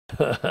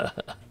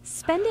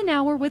Spend an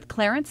hour with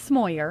Clarence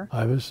Smoyer,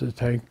 I was a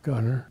tank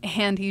gunner.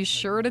 and he's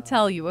sure to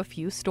tell you a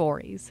few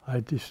stories. I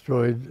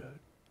destroyed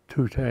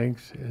 2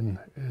 tanks in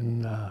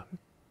the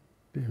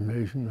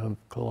invasion of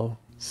Cologne.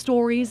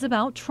 Stories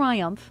about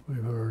triumph We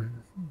were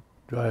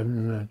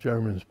driving the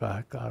Germans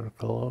back out of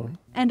Cologne.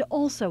 and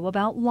also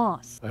about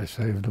loss. I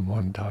saved them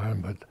one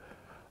time, but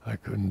I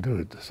couldn't do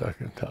it the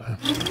second time.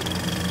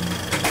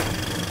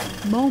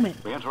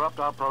 Moments We interrupt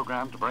our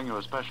program to bring you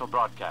a special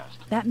broadcast.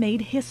 that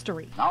made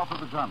history. Now for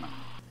the German.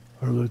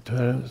 Our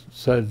lieutenant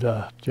said,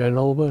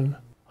 "Gentlemen,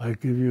 I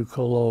give you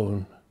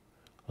Cologne.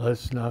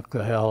 Let's knock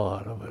the hell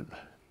out of it."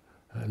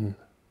 And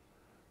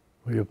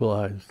we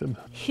obliged him.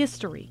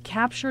 History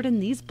captured in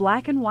these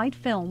black and white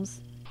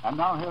films And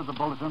now here's a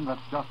bulletin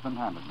that's just been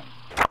handed me.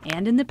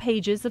 and in the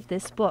pages of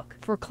this book.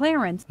 For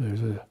Clarence,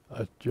 There's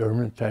a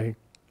German tank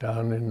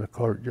down in the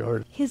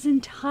courtyard. his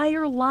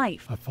entire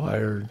life I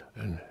fired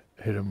and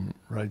hit him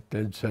right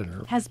dead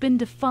center. has been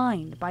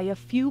defined by a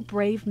few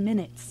brave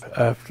minutes.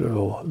 After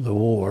the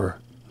war,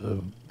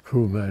 the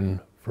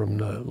crewmen from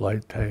the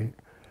light tank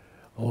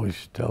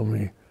always tell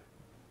me,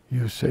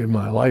 "You saved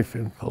my life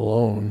in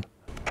Cologne."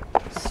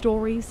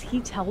 Stories he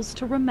tells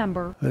to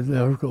remember It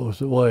never goes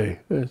away.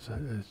 It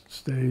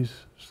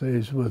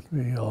stays with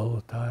me all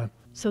the time.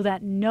 so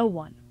that no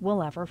one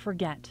will ever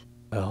forget.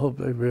 I hope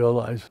they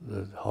realize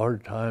the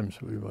hard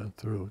times we went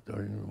through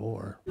during the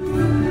war.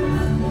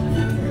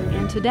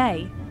 And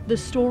today, the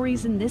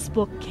stories in this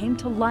book came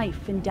to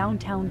life in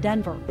downtown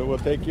Denver We'll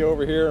take you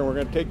over here and we're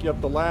going to take you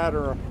up the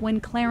ladder. when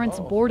Clarence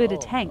boarded a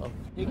tank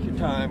Take your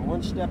time,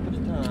 one step at a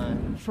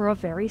time. for a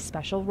very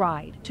special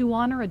ride to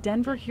honor a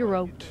Denver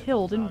hero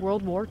killed in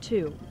World War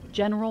II,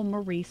 General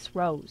Maurice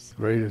Rose.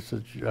 Greatest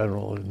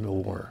general in the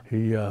war.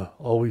 He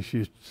always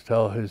used to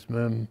tell his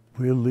men,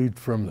 "We'll lead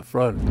from the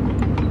front."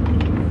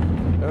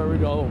 There we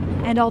go.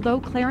 And although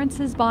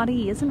Clarence's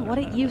body isn't what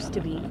it used to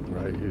be,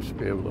 I used to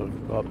be able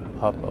to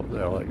hop up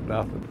there like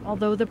nothing.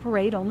 although the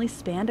parade only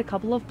spanned a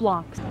couple of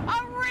blocks,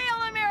 A real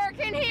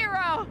American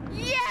hero!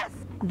 Yes!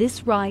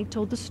 this ride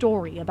told the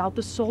story about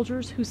the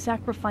soldiers who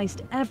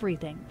sacrificed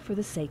everything for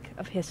the sake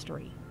of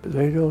history.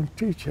 They don't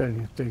teach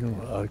anything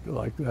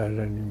like that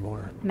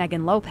anymore.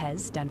 Megan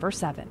Lopez, Denver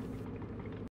 7.